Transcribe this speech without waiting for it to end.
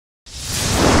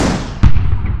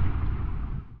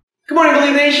Good morning,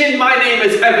 Believe Nation. My name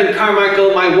is Evan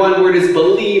Carmichael. My one word is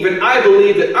believe, and I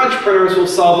believe that entrepreneurs will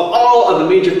solve all of the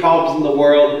major problems in the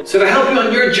world. So to help you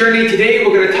on your journey today,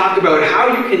 we're going to talk about how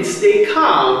you can stay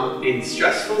calm in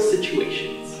stressful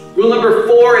situations. Rule number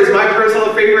 4 is my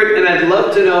personal favorite, and I'd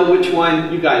love to know which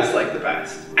one you guys like the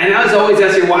best. And as always,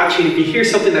 as you're watching, if you hear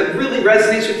something that really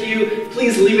resonates with you,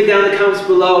 please leave it down in the comments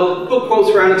below. Put quotes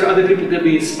around it so other people can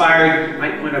be inspired. You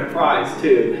might win a prize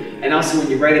too. And also when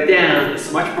you write it down,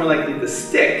 it's much more likely to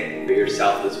stick for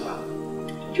yourself as well.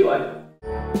 Enjoy.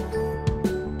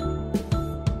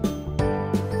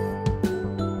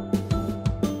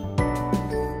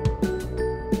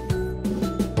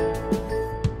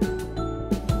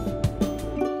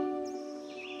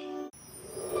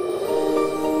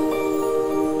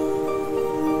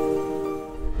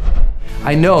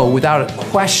 I know without a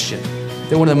question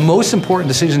that one of the most important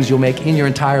decisions you'll make in your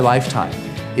entire lifetime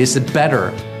is to better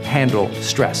handle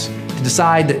stress. To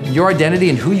decide that your identity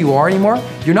and who you are anymore,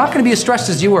 you're not going to be as stressed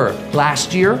as you were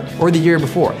last year or the year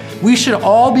before. We should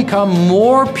all become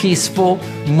more peaceful,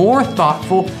 more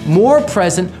thoughtful, more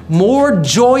present, more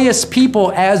joyous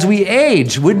people as we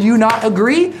age. Would you not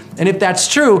agree? And if that's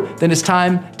true, then it's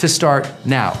time to start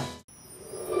now.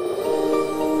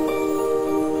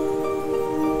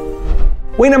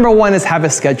 Way number 1 is have a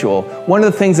schedule. One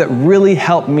of the things that really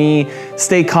helped me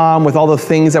stay calm with all the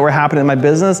things that were happening in my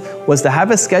business was to have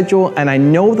a schedule, and I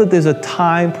know that there's a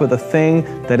time for the thing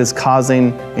that is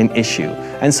causing an issue.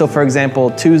 And so for example,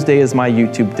 Tuesday is my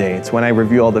YouTube day. It's when I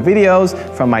review all the videos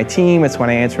from my team. It's when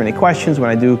I answer any questions, when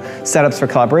I do setups for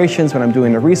collaborations, when I'm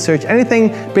doing the research, anything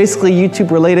basically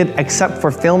YouTube related except for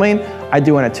filming, I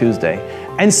do on a Tuesday.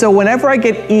 And so whenever I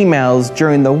get emails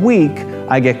during the week,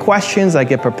 I get questions, I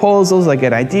get proposals, I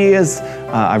get ideas,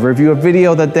 I review a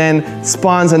video that then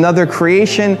spawns another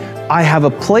creation. I have a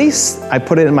place, I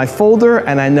put it in my folder,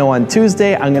 and I know on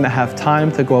Tuesday I'm gonna have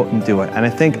time to go out and do it. And I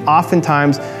think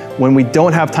oftentimes when we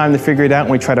don't have time to figure it out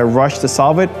and we try to rush to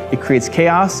solve it, it creates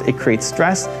chaos, it creates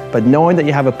stress, but knowing that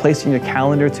you have a place in your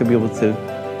calendar to be able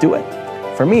to do it,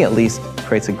 for me at least,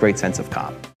 creates a great sense of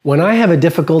calm. When I have a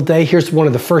difficult day, here's one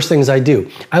of the first things I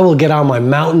do. I will get on my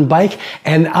mountain bike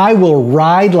and I will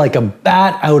ride like a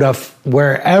bat out of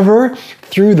wherever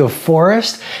through the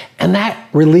forest, and that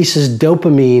releases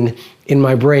dopamine in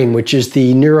my brain, which is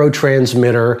the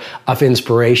neurotransmitter of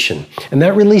inspiration. And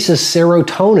that releases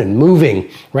serotonin,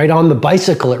 moving right on the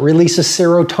bicycle. It releases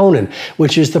serotonin,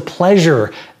 which is the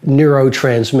pleasure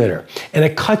neurotransmitter. And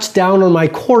it cuts down on my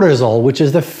cortisol, which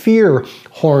is the fear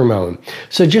hormone.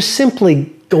 So just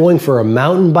simply going for a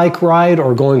mountain bike ride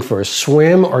or going for a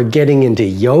swim or getting into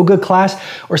yoga class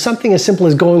or something as simple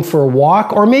as going for a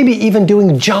walk or maybe even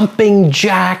doing jumping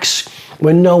jacks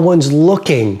when no one's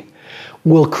looking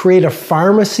will create a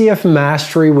pharmacy of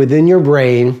mastery within your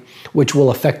brain, which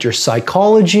will affect your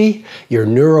psychology, your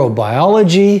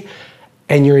neurobiology,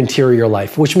 and your interior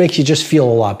life, which makes you just feel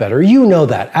a lot better. You know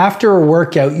that. After a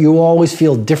workout, you always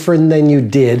feel different than you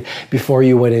did before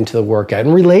you went into the workout.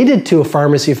 And related to a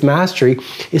pharmacy of mastery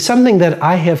is something that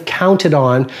I have counted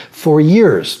on for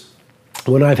years.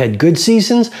 When I've had good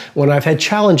seasons, when I've had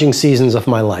challenging seasons of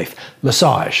my life.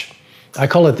 Massage. I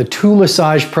call it the 2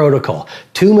 massage protocol.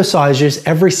 2 massages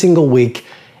every single week.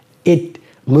 It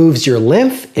moves your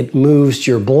lymph, it moves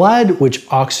your blood, which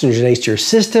oxygenates your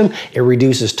system, it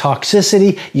reduces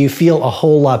toxicity, you feel a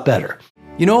whole lot better.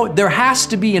 You know, there has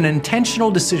to be an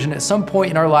intentional decision at some point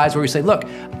in our lives where we say, look,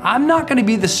 I'm not gonna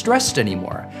be this stressed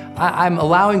anymore. I'm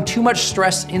allowing too much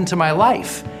stress into my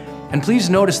life. And please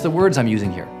notice the words I'm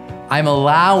using here. I'm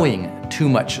allowing too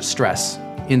much stress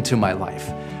into my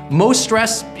life. Most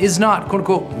stress is not, quote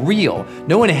unquote, real.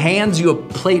 No one hands you a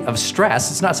plate of stress.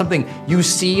 It's not something you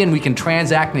see and we can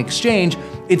transact and exchange.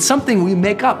 It's something we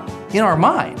make up in our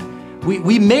mind.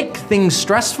 We make things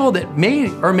stressful that may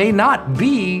or may not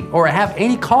be or have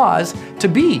any cause to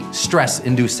be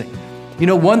stress-inducing. You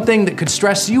know, one thing that could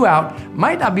stress you out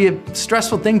might not be a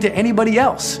stressful thing to anybody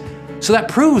else. So that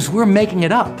proves we're making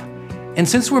it up. And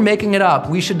since we're making it up,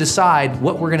 we should decide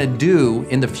what we're gonna do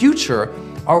in the future.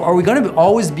 Are we gonna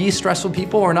always be stressful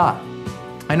people or not?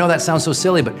 I know that sounds so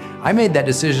silly, but I made that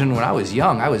decision when I was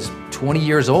young. I was 20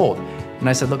 years old. And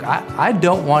I said, look, I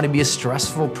don't want to be a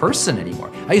stressful person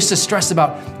anymore. I used to stress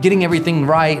about getting everything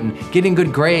right and getting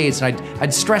good grades. And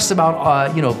I'd stress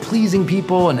about pleasing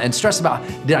people and stress about,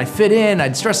 did I fit in?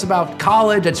 I'd stress about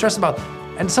college. I'd stress about,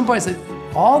 and at some point I said,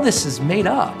 all this is made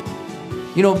up.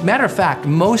 You know, matter of fact,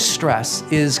 most stress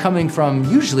is coming from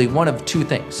usually one of 2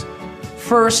 things.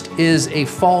 First is a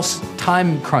false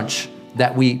time crunch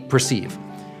that we perceive.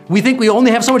 We think we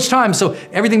only have so much time, so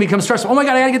everything becomes stressful. Oh my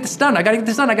God, I gotta get this done, I gotta get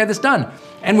this done, I got this done.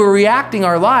 And we're reacting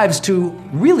our lives to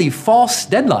really false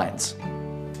deadlines.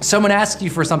 Someone asks you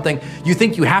for something, you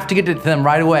think you have to get it to them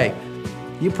right away.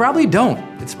 You probably don't.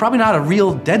 It's probably not a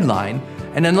real deadline.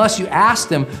 And unless you ask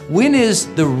them, when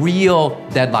is the real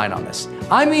deadline on this?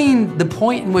 I mean the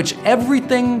point in which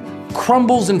everything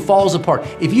crumbles and falls apart.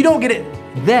 If you don't get it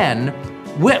then,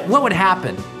 what would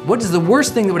happen? What is the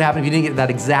worst thing that would happen if you didn't get it at that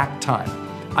exact time?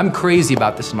 I'm crazy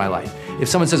about this in my life. If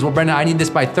someone says, well, Brendan, I need this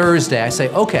by Thursday, I say,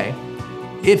 okay.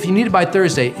 If you need it by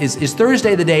Thursday, is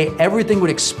Thursday the day everything would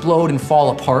explode and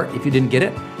fall apart if you didn't get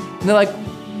it? And they're like,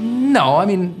 no,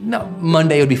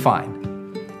 Monday would be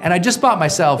fine. And I just bought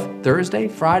myself Thursday,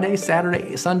 Friday,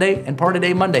 Saturday, Sunday, and part of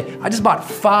day Monday. I just bought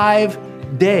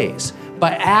 5 days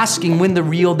by asking when the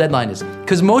real deadline is.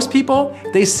 Because most people,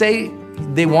 they say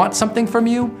they want something from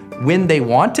you when they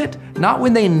want it, not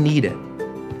when they need it.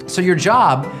 So your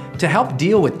job to help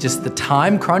deal with just the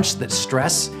time crunch that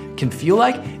stress can feel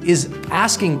like is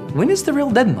asking, when is the real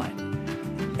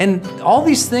deadline? And all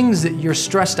these things that you're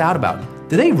stressed out about,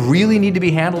 do they really need to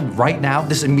be handled right now,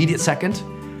 this immediate second?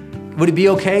 Would it be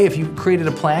okay if you created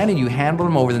a plan and you handled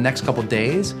them over the next couple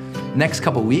days, next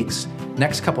couple weeks,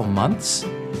 next couple months?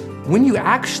 When you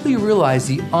actually realize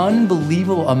the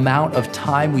unbelievable amount of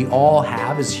time we all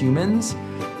have as humans,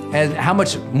 and how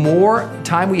much more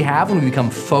time we have when we become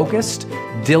focused,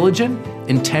 diligent,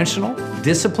 intentional,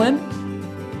 disciplined,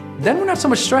 then we're not so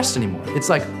much stressed anymore. It's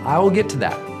like, I will get to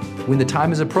that when the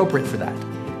time is appropriate for that.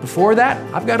 Before that,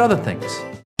 I've got other things.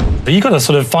 You've got a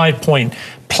sort of 5-point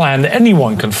plan that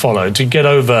anyone can follow to get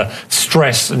over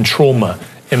stress and trauma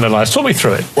in their lives. Talk me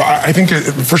through it. Well, I think,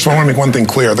 first of all, I want to make one thing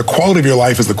clear. The quality of your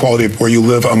life is the quality of where you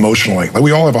live emotionally. Like,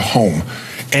 we all have a home.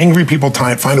 Angry people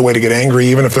find a way to get angry,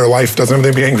 even if their life doesn't have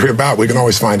anything to be angry about. We can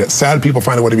always find it. Sad people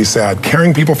find a way to be sad.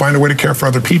 Caring people find a way to care for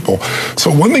other people. So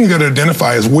one thing you got to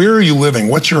identify is, where are you living?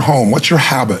 What's your home? What's your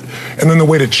habit? And then the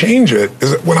way to change it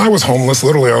is that when I was homeless,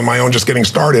 literally on my own, just getting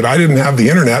started, I didn't have the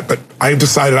internet, but I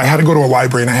decided I had to go to a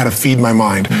library and I had to feed my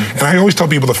mind. And I always tell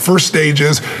people the first stage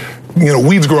is,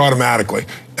 weeds grow automatically.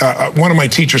 One of my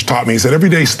teachers taught me, he said, every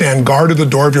day stand guard at the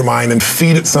door of your mind and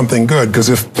feed it something good. Because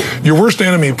if your worst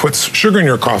enemy puts sugar in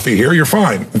your coffee here, you're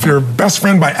fine. If your best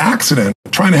friend by accident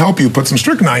trying to help you put some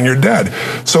strychnine, you're dead.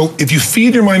 So if you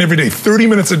feed your mind every day, 30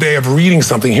 minutes a day of reading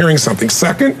something, hearing something.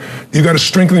 Second, you got to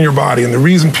strengthen your body. And the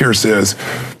reason, Pierce, is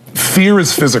fear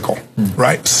is physical,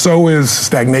 right? So is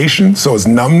stagnation, so is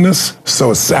numbness,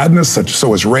 so is sadness,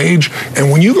 so is rage. And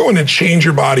when you go in and change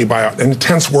your body by an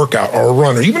intense workout or a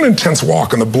run or even an intense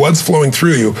walk and the blood's flowing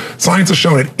through you, science has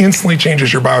shown it instantly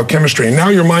changes your biochemistry. And now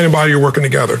your mind and body are working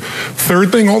together.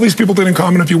 Third thing, all these people did in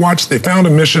common, if you watch, they found a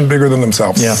mission bigger than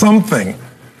themselves. Yeah. Something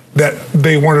that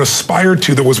they wanted to aspire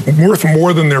to that was worth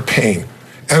more than their pain.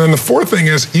 And then the fourth thing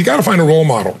is, you got to find a role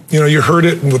model. You heard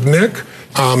it with Nick.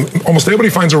 Almost everybody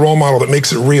finds a role model that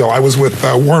makes it real. I was with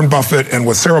Warren Buffett and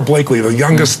with Sarah Blakely, the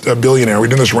youngest billionaire. We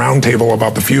did this round table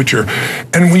about the future.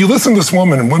 And when you listen to this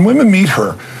woman, and when women meet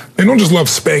her, they don't just love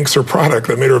Spanx, her product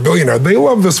that made her a billionaire. They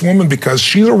love this woman because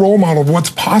she's a role model of what's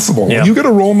possible. Yeah. When you get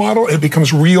a role model, it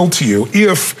becomes real to you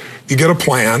if you get a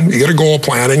plan, you get a goal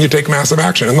plan, and you take massive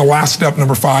action. And the last step,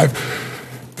 number 5,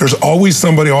 there's always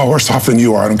somebody worse off than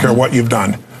you are. I don't care what you've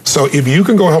done. So if you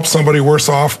can go help somebody worse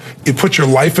off, it puts your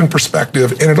life in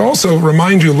perspective. And it also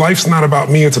reminds you, life's not about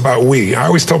me, it's about we. I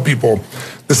always tell people,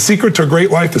 the secret to a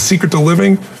great life, the secret to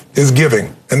living is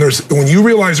giving. And when you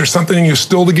realize there's something in you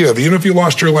still to give, even if you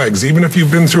lost your legs, even if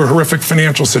you've been through a horrific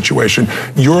financial situation,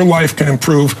 your life can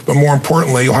improve. But more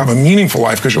importantly, you'll have a meaningful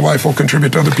life because your life will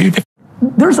contribute to other people.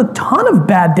 There's a ton of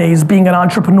bad days being an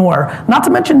entrepreneur. Not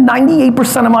to mention 98%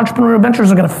 of entrepreneurial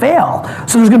ventures are going to fail.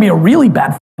 So there's going to be a really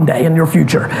bad day in your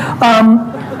future.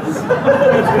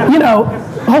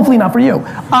 Hopefully not for you,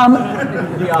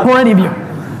 or any of you.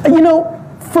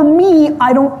 For me,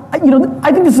 I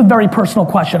think this is a very personal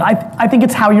question. I think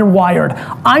it's how you're wired.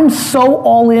 I'm so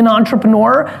all-in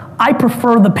entrepreneur, I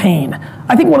prefer the pain.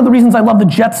 I think one of the reasons I love the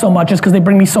Jets so much is because they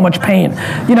bring me so much pain.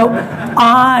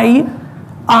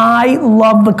 I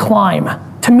love the climb.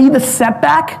 To me, the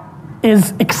setback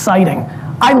is exciting.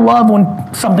 I love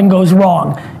when something goes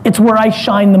wrong. It's where I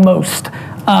shine the most.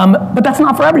 But that's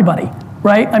not for everybody,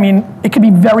 right? I mean, it can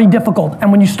be very difficult.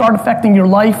 And when you start affecting your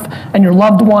life and your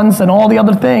loved ones and all the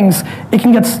other things, it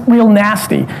can get real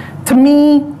nasty. To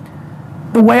me,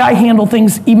 the way I handle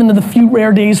things, even in the few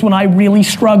rare days when I really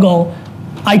struggle,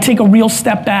 I take a real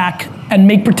step back and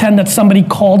make pretend that somebody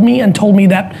called me and told me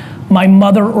that my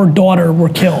mother or daughter were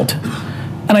killed.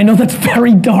 And I know that's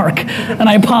very dark, and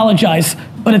I apologize.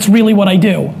 but it's really what I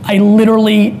do. I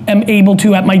literally am able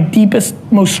to, at my deepest,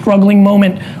 most struggling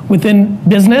moment within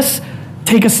business,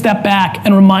 take a step back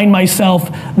and remind myself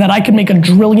that I could make $1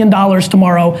 trillion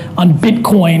tomorrow on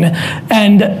Bitcoin,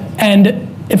 and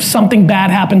if something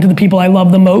bad happened to the people I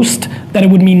love the most, that it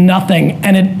would mean nothing.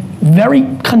 And it very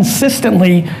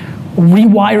consistently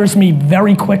rewires me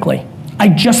very quickly. I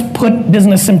just put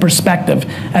business in perspective.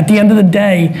 At the end of the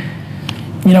day,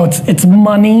 you know, it's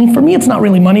money. For me, it's not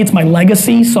really money, it's my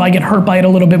legacy, so I get hurt by it a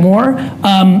little bit more.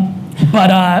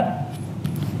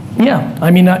 Yeah,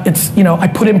 I mean, it's, you know, I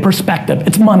put it in perspective.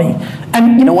 It's money.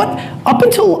 And you know what? Up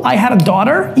until I had a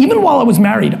daughter, even while I was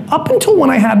married, up until when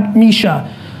I had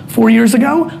Misha 4 years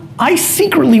ago, I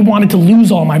secretly wanted to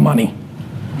lose all my money.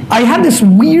 I had this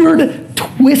weird,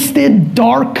 twisted,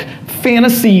 dark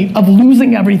fantasy of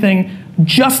losing everything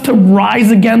just to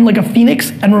rise again like a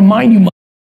phoenix and remind you.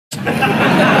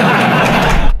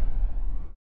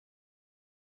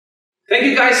 Thank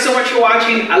you guys so much for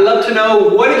watching. I'd love to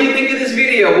know, what did you think of this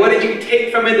video? What did you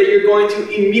take from it that you're going to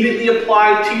immediately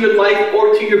apply to your life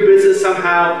or to your business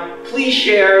somehow? Please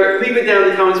share, leave it down in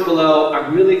the comments below.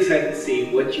 I'm really excited to see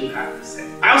what you have to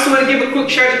say. I also want to give a quick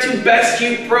shout out to Best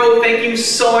You Pro. Thank you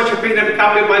so much for picking up a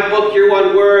copy of my book, Your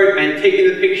One Word, and taking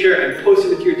the picture and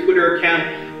posting it to your Twitter account.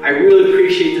 I really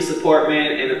appreciate the support,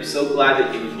 man, and I'm so glad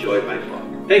that you enjoyed my book.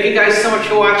 Thank you guys so much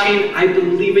for watching. I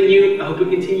believe in you. I hope you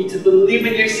continue to believe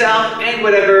in yourself and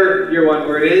whatever your one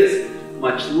word is.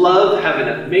 Much love. Have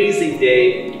an amazing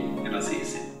day, and I'll see you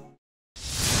soon.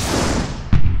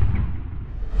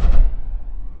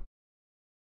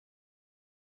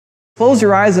 Close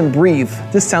your eyes and breathe.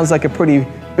 This sounds like a pretty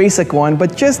basic one,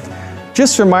 but just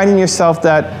reminding yourself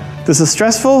that this is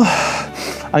stressful.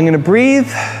 I'm gonna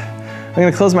breathe. I'm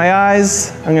gonna close my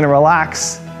eyes. I'm gonna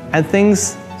relax, and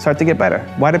things start to get better.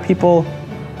 Why do people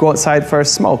go outside for a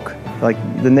smoke? Like,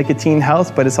 the nicotine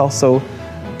helps, but it's also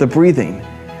the breathing.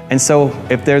 And so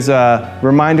if there's a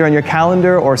reminder on your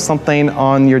calendar or something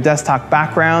on your desktop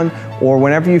background, or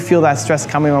whenever you feel that stress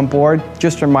coming on board,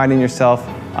 just reminding yourself,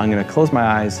 I'm gonna close my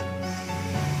eyes.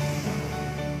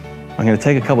 I'm gonna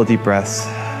take a couple deep breaths.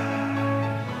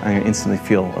 I'm gonna instantly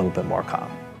feel a little bit more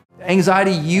calm.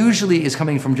 Anxiety usually is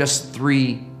coming from just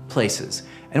 3 places.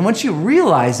 And once you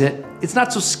realize it, it's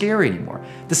not so scary anymore.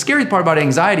 The scary part about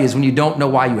anxiety is when you don't know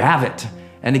why you have it.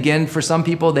 And again, for some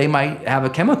people, they might have a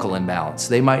chemical imbalance.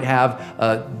 They might have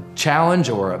a challenge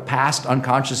or a past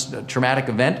unconscious traumatic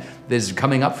event that is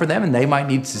coming up for them, and they might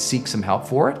need to seek some help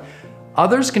for it.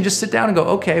 Others can just sit down and go,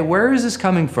 okay, where is this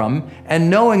coming from? And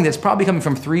knowing that it's probably coming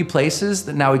from 3 places,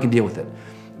 that now we can deal with it.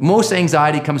 Most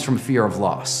anxiety comes from fear of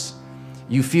loss.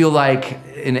 You feel like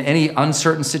in any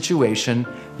uncertain situation,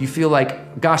 you feel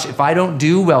like, gosh, if I don't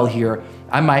do well here,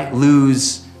 I might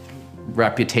lose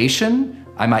reputation,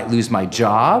 I might lose my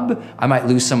job, I might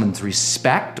lose someone's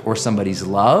respect or somebody's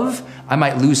love, I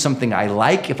might lose something I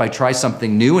like if I try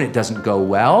something new and it doesn't go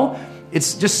well.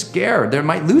 It's just scared, they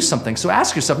might lose something. So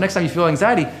ask yourself, next time you feel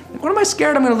anxiety, what am I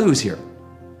scared I'm gonna lose here?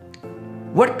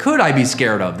 What could I be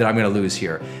scared of that I'm gonna lose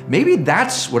here? Maybe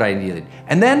that's what I needed.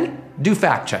 And then do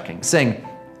fact checking, saying,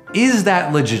 is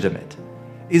that legitimate?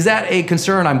 Is that a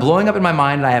concern I'm blowing up in my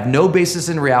mind and I have no basis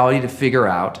in reality to figure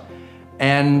out?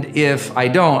 And if I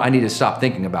don't, I need to stop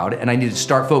thinking about it, and I need to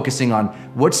start focusing on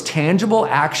what's tangible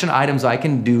action items I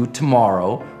can do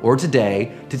tomorrow or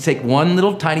today to take one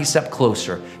little tiny step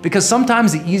closer. Because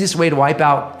sometimes the easiest way to wipe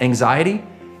out anxiety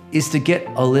is to get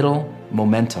a little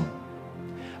momentum.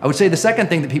 I would say the second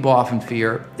thing that people often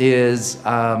fear is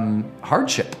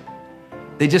hardship.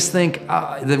 They just think,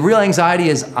 the real anxiety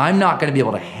is, I'm not gonna be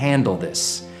able to handle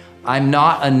this. I'm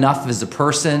not enough as a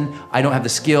person. I don't have the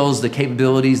skills, the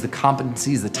capabilities, the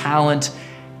competencies, the talent.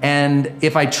 And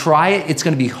if I try it, it's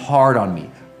gonna be hard on me.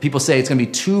 People say it's gonna be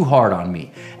too hard on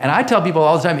me. And I tell people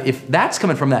all the time, if that's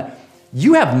coming from that,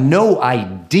 you have no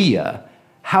idea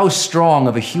how strong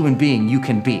of a human being you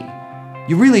can be.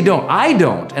 You really don't. I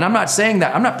don't. And I'm not saying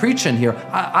that, I'm not preaching here.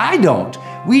 I don't.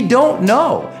 We don't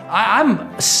know.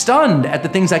 I'm stunned at the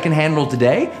things I can handle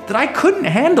today that I couldn't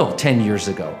handle 10 years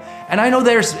ago. And I know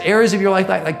there's areas of your life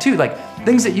like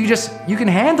things that you can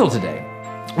handle today.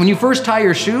 When you first tie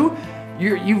your shoe,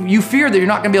 you fear that you're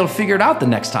not gonna be able to figure it out the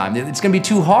next time. It's gonna be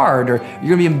too hard, or you're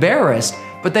gonna be embarrassed,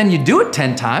 but then you do it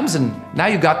 10 times and now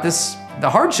you've got this, the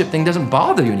hardship thing doesn't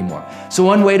bother you anymore. So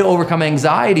one way to overcome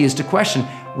anxiety is to question,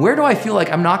 where do I feel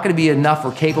like I'm not gonna be enough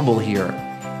or capable here?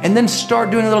 And then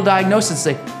start doing a little diagnosis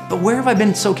and say, but where have I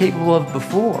been so capable of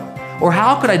before? Or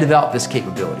how could I develop this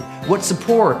capability? What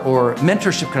support or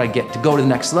mentorship could I get to go to the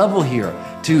next level here?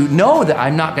 To know that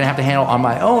I'm not gonna have to handle on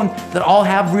my own, that I'll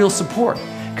have real support.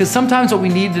 Because sometimes what we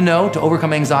need to know to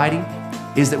overcome anxiety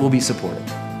is that we'll be supported.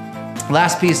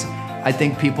 Last piece I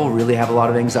think people really have a lot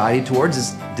of anxiety towards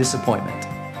is disappointment.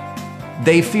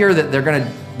 They fear that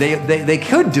they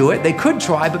could do it, they could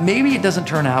try, but maybe it doesn't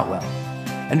turn out well.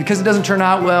 And because it doesn't turn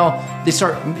out well, they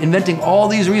start inventing all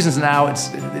these reasons now.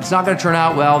 It's not gonna turn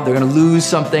out well, they're gonna lose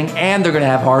something, and they're gonna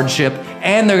have hardship,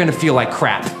 and they're gonna feel like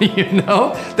crap, you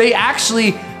know? They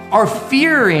actually are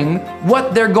fearing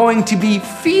what they're going to be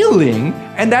feeling,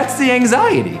 and that's the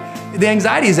anxiety. The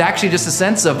anxiety is actually just a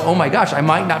sense of, oh my gosh, I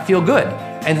might not feel good.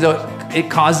 And so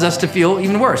it causes us to feel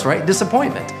even worse, right?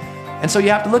 Disappointment. And so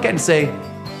you have to look at it and say,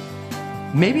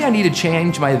 maybe I need to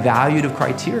change my evaluative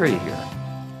criteria here.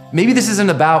 Maybe this isn't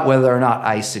about whether or not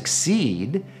I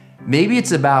succeed. Maybe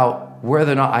it's about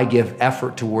whether or not I give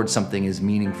effort towards something is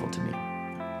meaningful to me.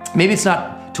 Maybe it's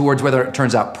not towards whether it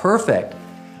turns out perfect,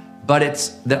 but it's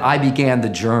that I began the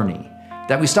journey.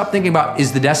 That we stop thinking about,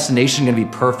 is the destination gonna be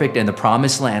perfect and the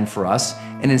promised land for us?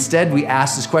 And instead we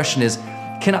ask this question is,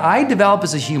 can I develop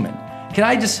as a human? Can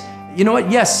I just, you know what,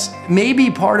 yes,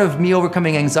 maybe part of me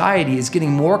overcoming anxiety is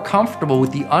getting more comfortable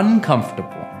with the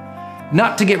uncomfortable.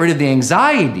 Not to get rid of the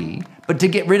anxiety, but to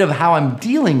get rid of how I'm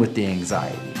dealing with the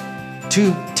anxiety.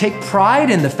 To take pride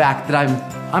in the fact that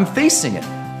I'm facing it,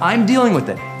 I'm dealing with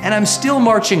it, and I'm still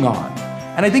marching on.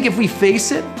 And I think if we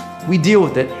face it, we deal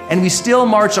with it, and we still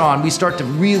march on, we start to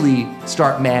really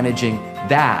start managing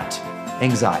that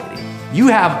anxiety. You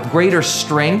have greater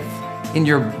strength in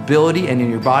your ability and in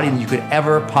your body than you could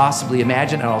ever possibly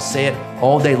imagine, and I'll say it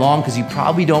all day long because you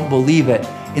probably don't believe it,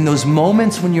 in those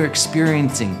moments when you're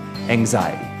experiencing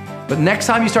anxiety. But next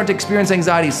time you start to experience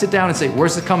anxiety, sit down and say,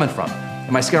 where's it coming from?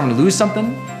 Am I scared I'm gonna lose something?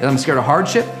 Am I scared of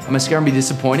hardship? Am I scared I'm gonna be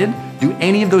disappointed? Do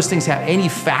any of those things have any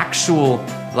factual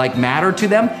matter to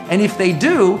them? And if they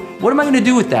do, what am I gonna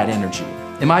do with that energy?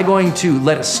 Am I going to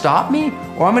let it stop me?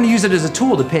 Or I'm gonna use it as a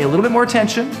tool to pay a little bit more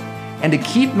attention and to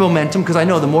keep momentum, because I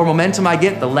know the more momentum I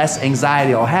get, the less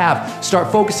anxiety I'll have.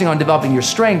 Start focusing on developing your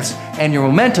strengths and your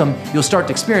momentum, you'll start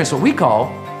to experience what we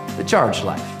call the charged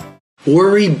life.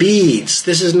 Worry beads.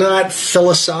 This is not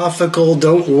philosophical.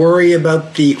 Don't worry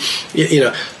about the,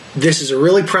 this is a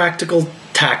really practical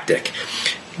tactic.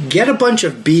 Get a bunch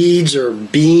of beads or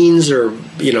beans or,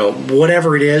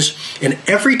 whatever it is, and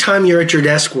every time you're at your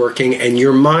desk working and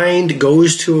your mind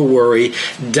goes to a worry,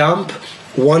 dump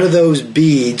one of those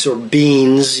beads or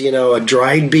beans, a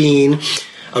dried bean.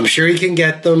 I'm sure you can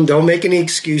get them. Don't make any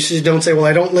excuses. Don't say, well,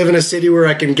 I don't live in a city where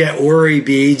I can get worry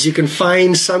beads. You can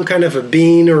find some kind of a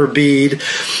bean or a bead.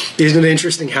 Isn't it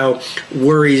interesting how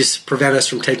worries prevent us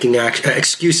from taking action,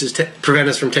 excuses prevent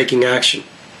us from taking action?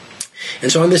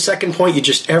 And so on this second point, you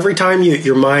just, every time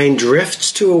your mind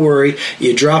drifts to a worry,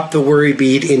 you drop the worry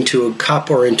bead into a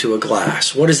cup or into a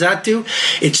glass. What does that do?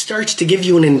 It starts to give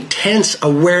you an intense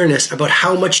awareness about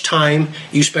how much time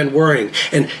you spend worrying,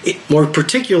 and more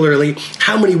particularly,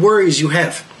 how many worries you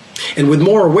have. And with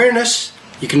more awareness,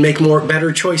 you can make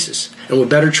better choices. And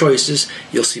with better choices,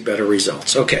 you'll see better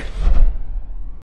results. Okay.